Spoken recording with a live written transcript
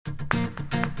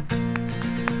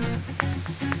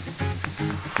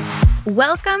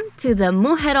Welcome to the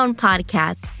Mujeron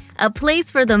Podcast, a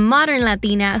place for the modern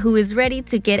Latina who is ready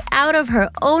to get out of her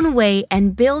own way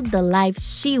and build the life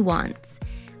she wants.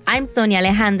 I'm Sonia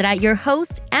Alejandra, your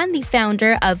host and the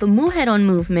founder of Mujeron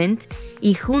Movement,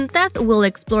 y juntas will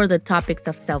explore the topics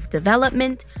of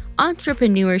self-development,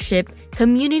 entrepreneurship,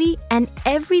 community, and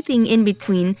everything in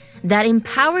between that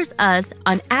empowers us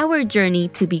on our journey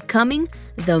to becoming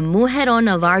the mujerón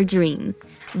of our dreams.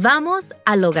 Vamos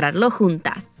a lograrlo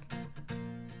juntas.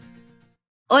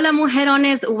 Hola,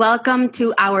 mujerones. Welcome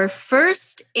to our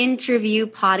first interview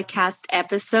podcast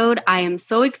episode. I am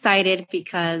so excited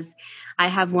because I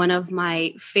have one of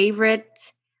my favorite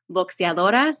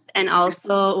boxeadoras and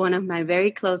also one of my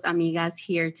very close amigas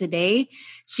here today.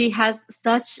 She has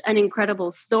such an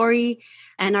incredible story,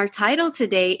 and our title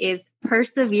today is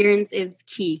Perseverance is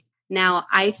Key. Now,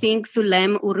 I think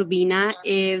Sulem Urbina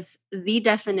is the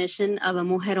definition of a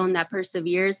mujerón that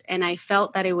perseveres, and I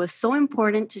felt that it was so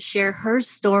important to share her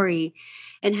story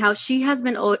and how she has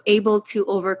been able to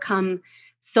overcome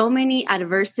so many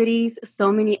adversities,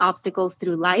 so many obstacles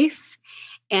through life.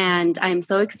 And I'm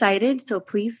so excited. So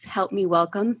please help me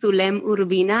welcome Sulem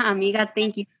Urbina. Amiga,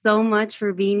 thank you so much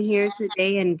for being here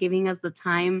today and giving us the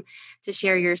time to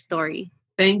share your story.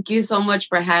 Thank you so much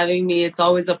for having me. It's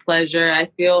always a pleasure. I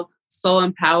feel so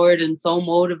empowered and so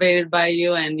motivated by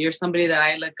you, and you're somebody that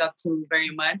I look up to very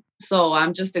much. So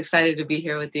I'm just excited to be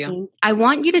here with you. I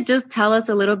want you to just tell us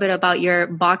a little bit about your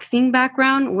boxing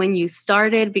background, when you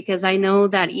started, because I know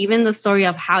that even the story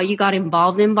of how you got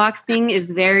involved in boxing is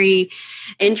very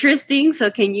interesting. So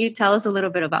can you tell us a little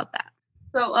bit about that?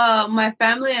 So my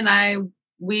family and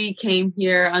we came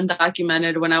here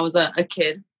undocumented when I was a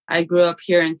kid. I grew up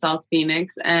here in South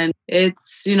Phoenix, and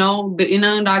it's, being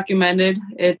undocumented,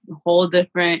 it's a whole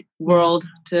different world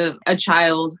to a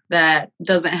child that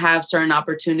doesn't have certain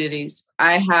opportunities.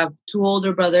 I have 2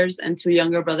 older brothers and 2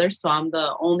 younger brothers, so I'm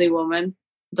the only woman,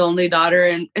 the only daughter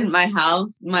in my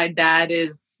house. My dad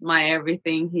is my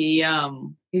everything. He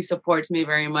supports me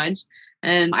very much.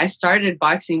 And I started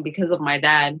boxing because of my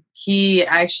dad. He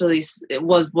actually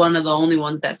was one of the only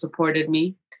ones that supported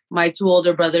me. My 2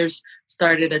 older brothers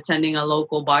started attending a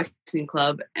local boxing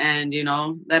club, and,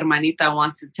 the hermanita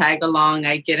wants to tag along.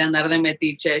 I quiere andar de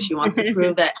metiche. She wants to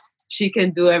prove that she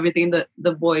can do everything that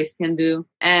the boys can do.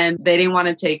 And they didn't want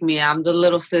to take me. I'm the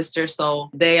little sister, so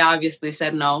they obviously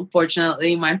said no.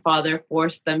 Fortunately, my father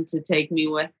forced them to take me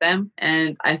with them,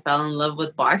 and I fell in love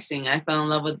with boxing.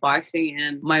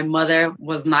 And my mother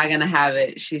was not going to have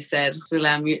it. She said,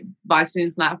 Sulem, boxing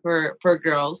is not for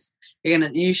girls.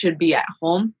 You should be at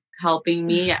home, helping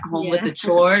me at home with the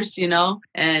chores,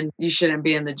 and you shouldn't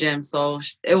be in the gym. So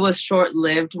it was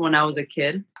short-lived when I was a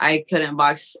kid. I couldn't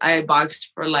box. I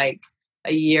boxed for like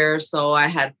a year or so. I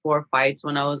had 4 fights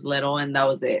when I was little, and that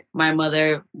was it. My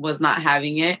mother was not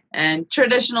having it. And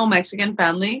traditional Mexican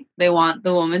family, they want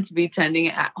the woman to be tending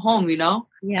at home,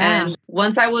 Yeah. And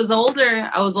once I was older,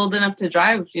 I was old enough to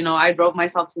drive. I drove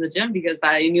myself to the gym because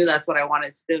I knew that's what I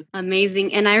wanted to do.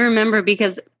 Amazing. And I remember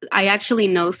because I actually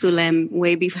know Sulem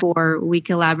way before we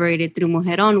collaborated through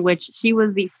Mujeron, which she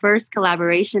was the first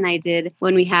collaboration I did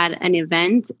when we had an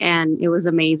event, and it was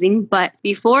amazing. But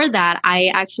before that,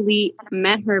 I actually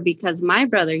met her because my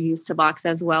brother used to box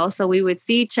as well. So we would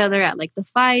see each other at like the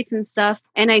fights and stuff.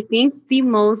 And I think the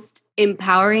most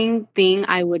empowering thing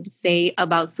I would say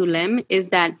about Sulem is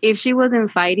that if she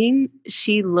wasn't fighting,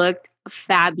 she looked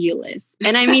fabulous.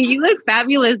 And I mean, you look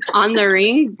fabulous on the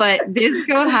ring, but this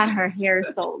girl had her hair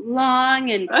so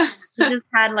long, and she just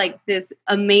had like this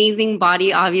amazing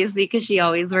body, obviously, because she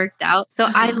always worked out. So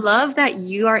I love that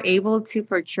you are able to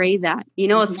portray that,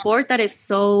 a sport that is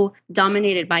so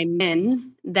dominated by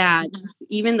men, that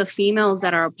even the females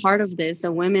that are a part of this,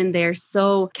 the women, they're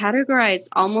so categorized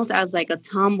almost as like a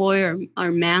tomboy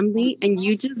or manly, and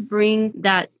you just bring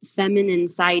that feminine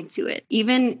side to it.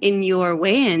 Even in your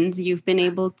weigh-ins, you've been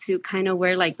able to kind of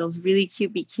wear like those really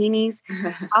cute bikinis.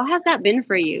 How has that been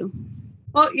for you?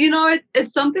 Well,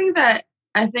 it's something that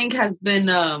I think has been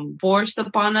forced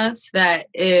upon us, that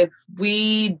if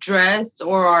we dress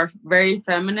or are very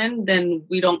feminine, then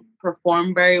we don't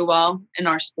perform very well in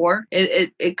our sport.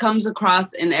 It comes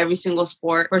across in every single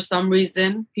sport. For some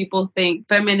reason, people think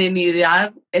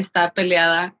feminidad está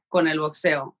peleada con el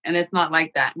boxeo. And it's not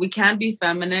like that. We can be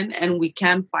feminine and we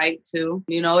can fight too.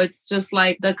 It's just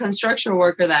like the construction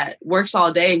worker that works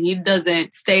all day. He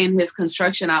doesn't stay in his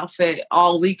construction outfit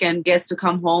all weekend, gets to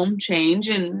come home, change,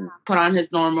 and put on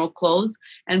his normal clothes.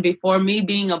 And before me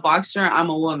being a boxer, I'm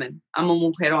a woman. I'm a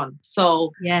mujerón.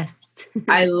 So yes,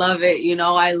 I love it.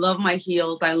 I love my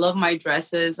heels. I love my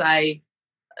dresses. I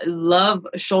love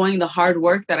showing the hard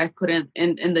work that I've put in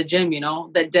the gym,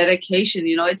 the dedication.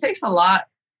 It takes a lot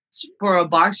for a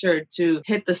boxer to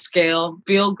hit the scale,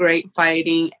 feel great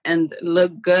fighting, and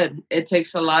look good. It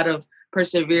takes a lot of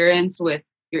perseverance with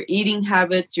your eating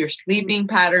habits, your sleeping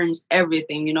patterns,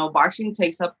 everything. Boxing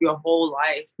takes up your whole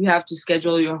life. You have to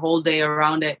schedule your whole day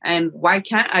around it. And why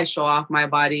can't I show off my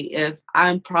body? If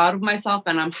I'm proud of myself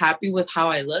and I'm happy with how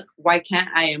I look, why can't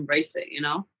I embrace it,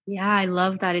 Yeah, I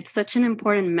love that. It's such an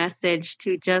important message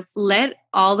to just let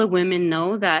all the women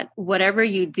know that whatever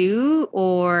you do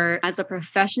or as a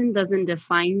profession doesn't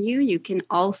define you. You can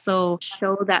also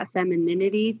show that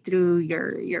femininity through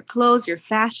your clothes, your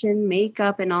fashion,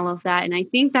 makeup, and all of that. And I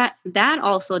think that that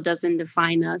also doesn't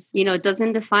define us. It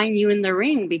doesn't define you in the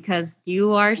ring because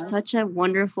you are such a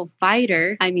wonderful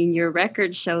fighter. I mean, your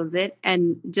record shows it.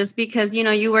 And just because,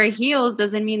 you wear heels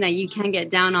doesn't mean that you can't get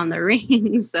down on the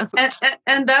ring. So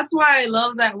and that's why I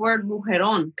love that word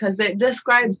mujerón, because it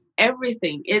describes everything.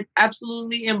 It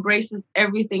absolutely embraces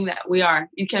everything that we are.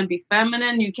 You can be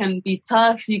feminine, you can be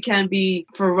tough, you can be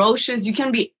ferocious, you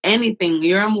can be anything.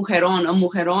 You're a mujerón. A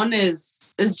mujerón is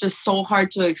just so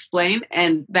hard to explain,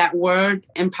 and that word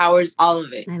empowers all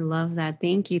of it. I love that.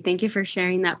 Thank you. Thank you for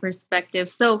sharing that perspective.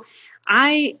 So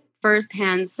I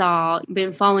firsthand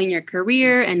been following your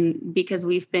career, and because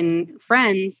we've been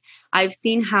friends, I've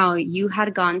seen how you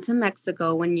had gone to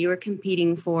Mexico when you were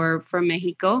competing for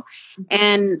Mexico,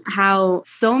 and how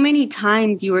so many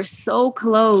times you were so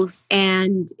close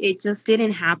and it just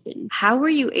didn't happen. How were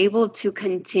you able to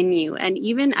continue? And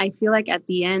even I feel like at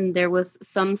the end there was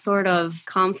some sort of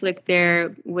conflict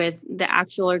there with the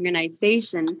actual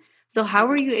organization. So how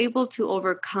were you able to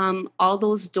overcome all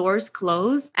those doors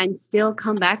closed and still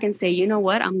come back and say, you know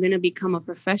what, I'm going to become a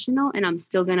professional and I'm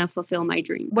still going to fulfill my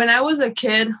dream? When I was a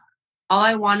kid, all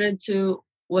I wanted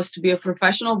was to be a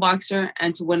professional boxer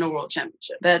and to win a world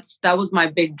championship. That was my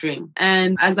big dream.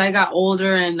 And as I got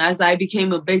older and as I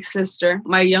became a big sister,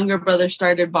 my younger brother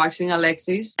started boxing,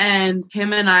 Alexis, and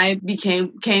him and I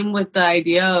came with the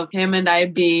idea of him and I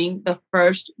being the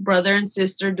first brother and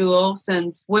sister duo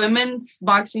since women's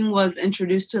boxing was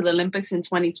introduced to the Olympics in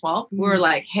 2012. We were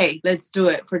like, hey, let's do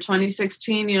it. For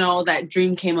 2016, that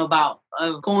dream came about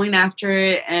of going after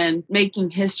it and making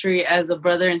history as a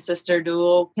brother and sister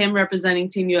duo, him representing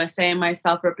Team USA and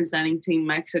myself representing Team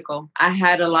Mexico. I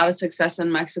had a lot of success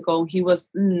in Mexico. He was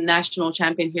national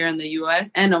champion here in the US,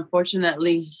 and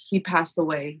unfortunately he passed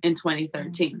away in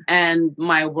 2013 and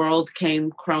my world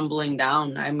came crumbling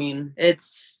down. I mean,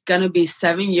 it's gonna be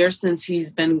 7 years since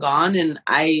he's been gone, and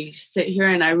I sit here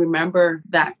and I remember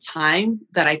that time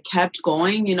that I kept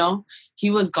going. He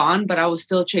was gone, but I was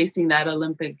still chasing that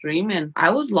Olympic dream, and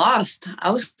I was lost. I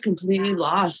was completely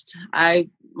lost.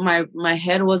 My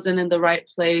head wasn't in the right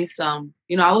place. I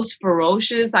was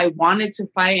ferocious. I wanted to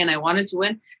fight and I wanted to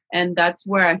win. And that's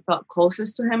where I felt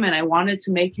closest to him. And I wanted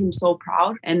to make him so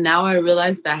proud. And now I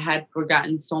realized I had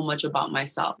forgotten so much about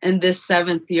myself. In this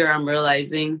 7th year, I'm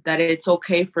realizing that it's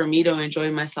okay for me to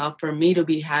enjoy myself, for me to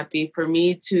be happy, for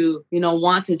me to,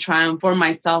 want to triumph for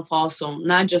myself also,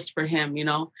 not just for him,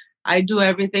 I do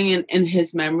everything in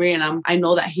his memory, and I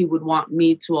know that he would want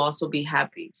me to also be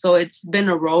happy. So it's been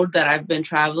a road that I've been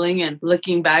traveling, and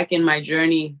looking back in my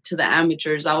journey to the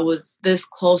amateurs, I was this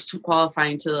close to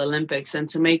qualifying to the Olympics and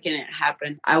to making it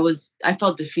happen. I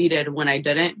felt defeated when I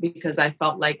didn't, because I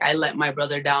felt like I let my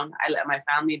brother down. I let my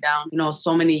family down.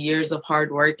 So many years of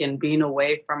hard work and being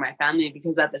away from my family,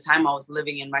 because at the time I was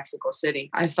living in Mexico City.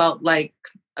 I felt like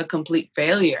a complete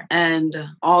failure. And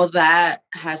all that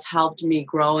has helped me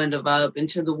grow and develop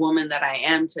into the woman that I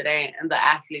am today and the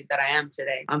athlete that I am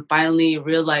today. I'm finally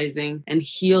realizing and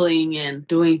healing and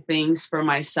doing things for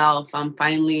myself. I'm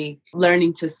finally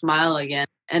learning to smile again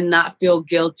and not feel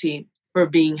guilty for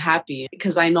being happy,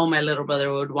 because I know my little brother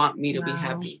would want me to be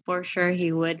happy. For sure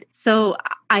he would. So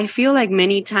I feel like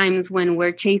many times when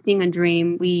we're chasing a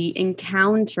dream, we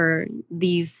encounter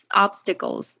these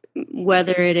obstacles,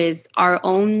 whether it is our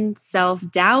own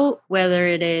self-doubt, whether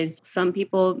it is some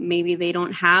people, maybe they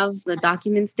don't have the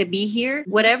documents to be here,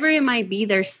 whatever it might be.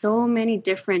 There's so many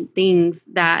different things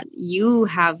that you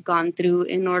have gone through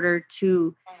in order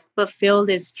to fulfill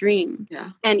this dream. Yeah.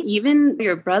 And even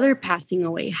your brother passing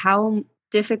away, how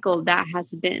difficult that has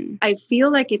been. I feel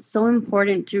like it's so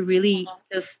important to really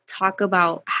just talk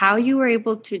about how you were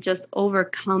able to just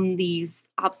overcome these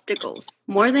obstacles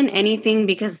more than anything,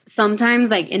 because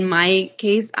sometimes, like in my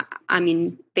case, I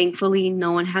mean, thankfully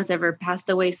no one has ever passed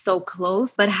away so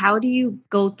close, but how do you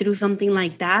go through something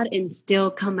like that and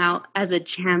still come out as a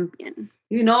champion?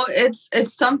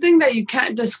 It's something that you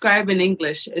can't describe in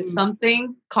English. It's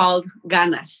something called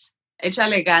ganas.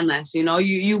 échale ganas,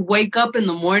 you wake up in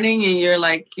the morning and you're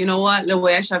like, you know what, le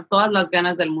voy a echar todas las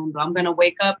ganas del mundo. I'm going to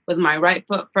wake up with my right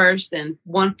foot first and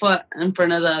one foot in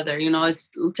front of the other.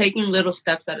 It's taking little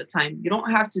steps at a time. You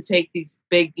don't have to take these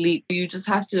big leaps. You just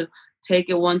have to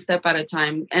take it one step at a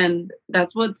time. And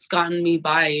that's what's gotten me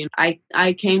by.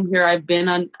 I came here, I've been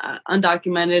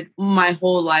undocumented my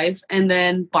whole life. And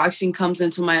then boxing comes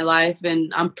into my life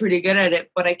and I'm pretty good at it,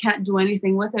 but I can't do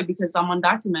anything with it because I'm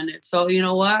undocumented. So you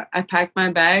know what? I packed my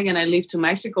bag and I leave to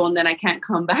Mexico and then I can't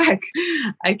come back.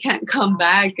 I can't come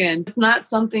back. And it's not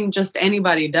something just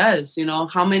anybody does.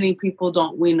 How many people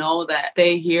don't we know that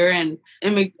stay here? And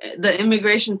the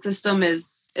immigration system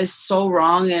is so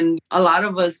wrong. And a lot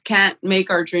of us can't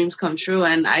make our dreams come true.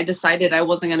 And I decided I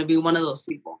wasn't going to be one of those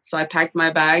people. So I packed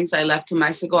my bags. I left to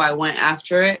Mexico. I went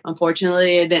after it.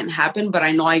 Unfortunately, it didn't happen, but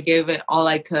I know I gave it all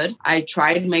I could. I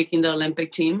tried making the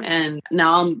Olympic team and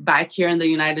now I'm back here in the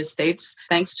United States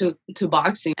thanks to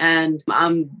boxing. And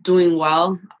I'm doing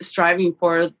well, striving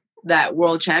for that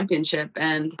world championship.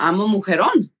 And I'm a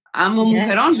mujerón. I'm a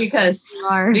mujerón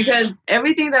because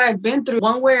everything that I've been through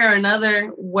one way or another,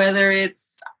 whether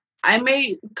it's I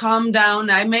may calm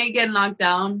down, I may get knocked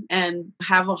down and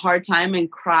have a hard time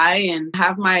and cry and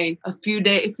have a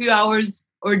few hours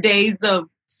or days of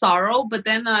sorrow, but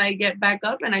then I get back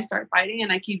up and I start fighting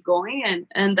and I keep going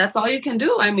and that's all you can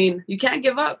do. I mean, you can't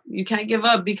give up. You can't give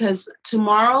up because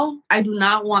tomorrow I do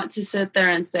not want to sit there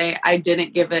and say I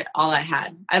didn't give it all I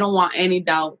had. I don't want any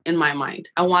doubt in my mind.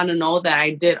 I want to know that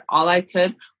I did all I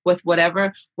could with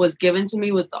whatever was given to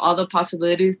me, with all the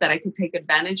possibilities that I could take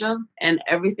advantage of and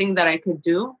everything that I could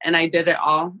do. And I did it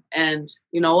all. And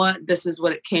you know what? This is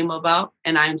what it came about.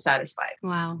 And I am satisfied.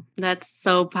 Wow. That's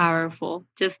so powerful.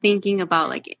 Just thinking about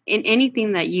like in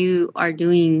anything that you are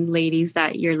doing, ladies,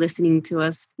 that you're listening to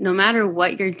us, no matter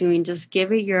what you're doing, just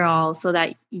give it your all so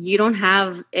that you don't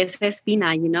have esa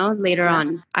espina, later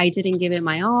on. I didn't give it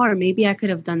my all, or maybe I could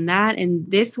have done that. And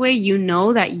this way,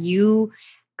 that you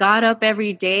got up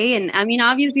every day. And I mean,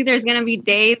 obviously there's going to be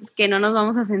days que no nos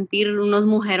vamos a sentir unos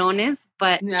mujerones,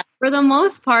 but for the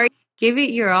most part, give it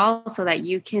your all so that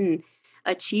you can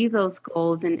achieve those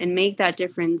goals and make that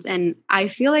difference. And I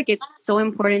feel like it's so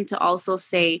important to also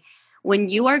say when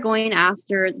you are going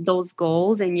after those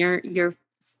goals and you're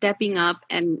stepping up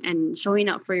and showing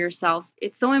up for yourself,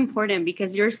 it's so important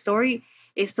because your story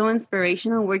is so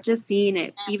inspirational. We're just seeing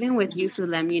it even with you,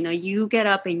 Sulem. You get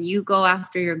up and you go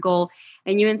after your goal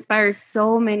and you inspire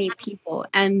so many people.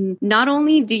 And not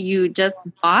only do you just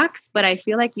box, but I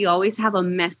feel like you always have a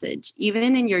message,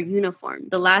 even in your uniform.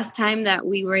 The last time that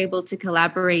we were able to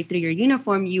collaborate through your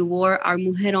uniform, you wore our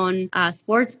Mujeron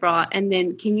sports bra. And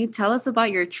then can you tell us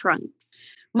about your trunks?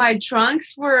 My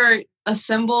trunks were a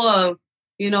symbol of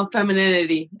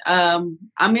femininity. I'm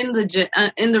in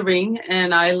the ring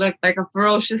and I look like a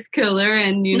ferocious killer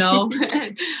and,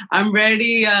 I'm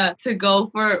ready to go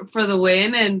for the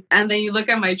win. And then you look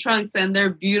at my trunks and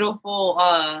they're beautiful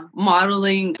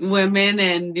modeling women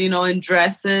and, in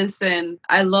dresses, and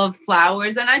I love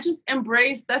flowers and I just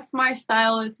embrace, that's my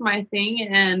style. It's my thing.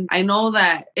 And I know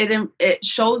that it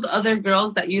shows other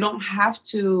girls that you don't have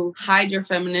to hide your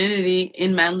femininity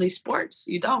in manly sports.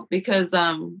 You don't, because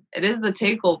it is the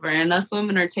takeover and us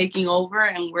women are taking over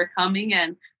and we're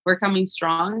coming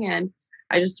strong. And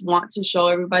I just want to show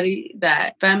everybody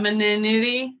that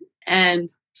femininity and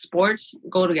sports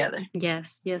go together.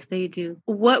 Yes, they do.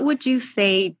 What would you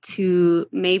say to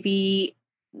maybe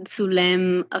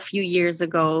Sulem a few years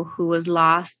ago who was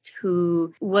lost,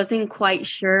 who wasn't quite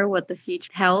sure what the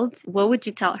future held? What would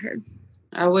you tell her?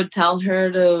 I would tell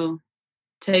her to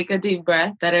take a deep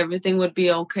breath, that everything would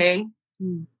be okay.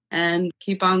 And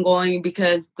keep on going,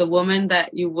 because the woman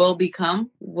that you will become,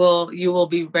 you will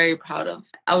be very proud of.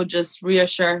 I would just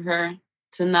reassure her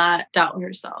to not doubt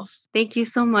herself. Thank you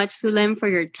so much, Sulem, for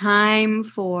your time,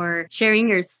 for sharing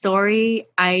your story.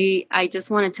 I just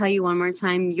want to tell you one more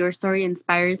time, your story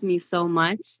inspires me so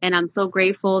much. And I'm so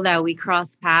grateful that we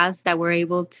crossed paths, that we're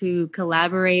able to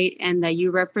collaborate, and that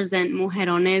you represent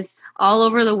mujerones all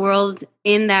over the world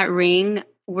in that ring.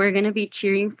 We're going to be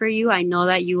cheering for you. I know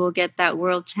that you will get that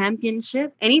world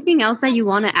championship. Anything else that you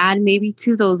want to add maybe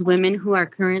to those women who are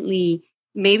currently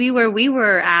maybe where we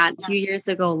were at a few years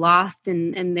ago, lost,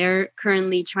 and they're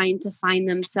currently trying to find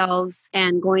themselves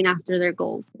and going after their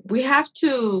goals? We have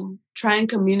to try and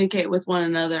communicate with one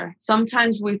another.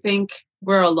 Sometimes we think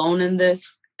we're alone in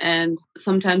this. and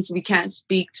sometimes we can't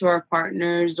speak to our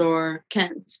partners or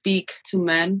can't speak to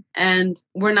men. And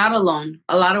we're not alone.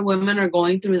 A lot of women are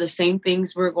going through the same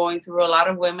things we're going through. A lot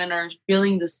of women are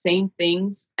feeling the same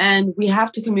things, and we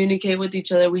have to communicate with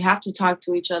each other. We have to talk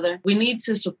to each other. We need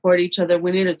to support each other.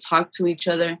 We need to talk to each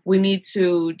other. We need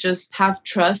to just have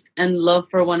trust and love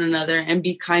for one another and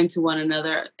be kind to one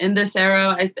another. In this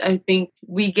era, I think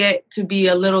we get to be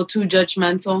a little too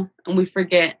judgmental, and we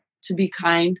forget to be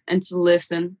kind and to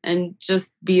listen and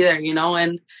just be there,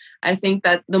 And I think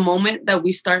that the moment that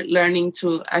we start learning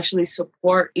to actually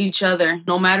support each other,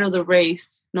 no matter the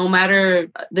race, no matter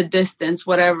the distance,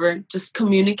 whatever, just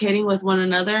communicating with one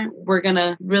another, we're going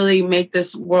to really make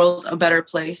this world a better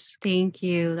place. Thank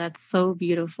you. That's so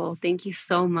beautiful. Thank you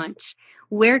so much.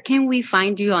 Where can we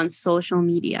find you on social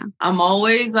media? I'm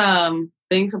always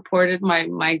being supported by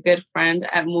my good friend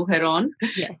at Mujeron.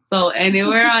 Yes. So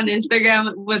anywhere on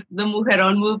Instagram with the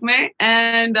Mujeron movement,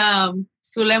 and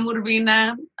Sulem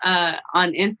Urbina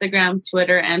on Instagram,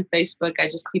 Twitter, and Facebook. I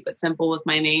just keep it simple with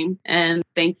my name. And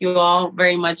thank you all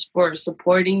very much for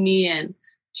supporting me and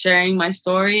sharing my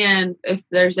story. And if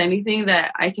there's anything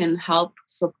that I can help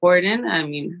support in,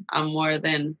 I'm more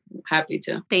than happy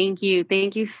to. Thank you.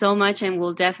 Thank you so much. And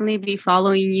we'll definitely be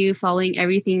following you, following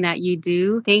everything that you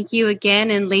do. Thank you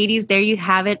again. And ladies, there you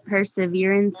have it.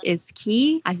 Perseverance is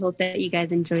key. I hope that you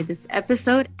guys enjoyed this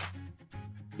episode.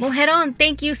 Mujeron,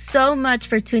 thank you so much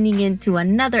for tuning in to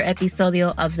another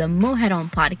episodio of the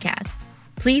Mujeron podcast.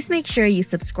 Please make sure you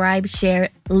subscribe, share,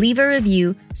 leave a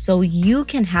review so you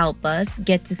can help us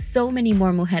get to so many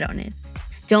more mujerones.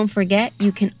 Don't forget,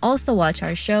 you can also watch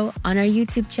our show on our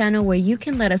YouTube channel where you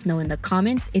can let us know in the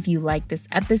comments if you like this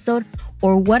episode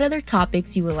or what other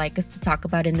topics you would like us to talk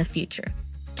about in the future.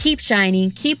 Keep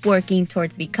shining, keep working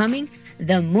towards becoming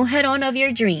the mujeron of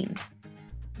your dreams.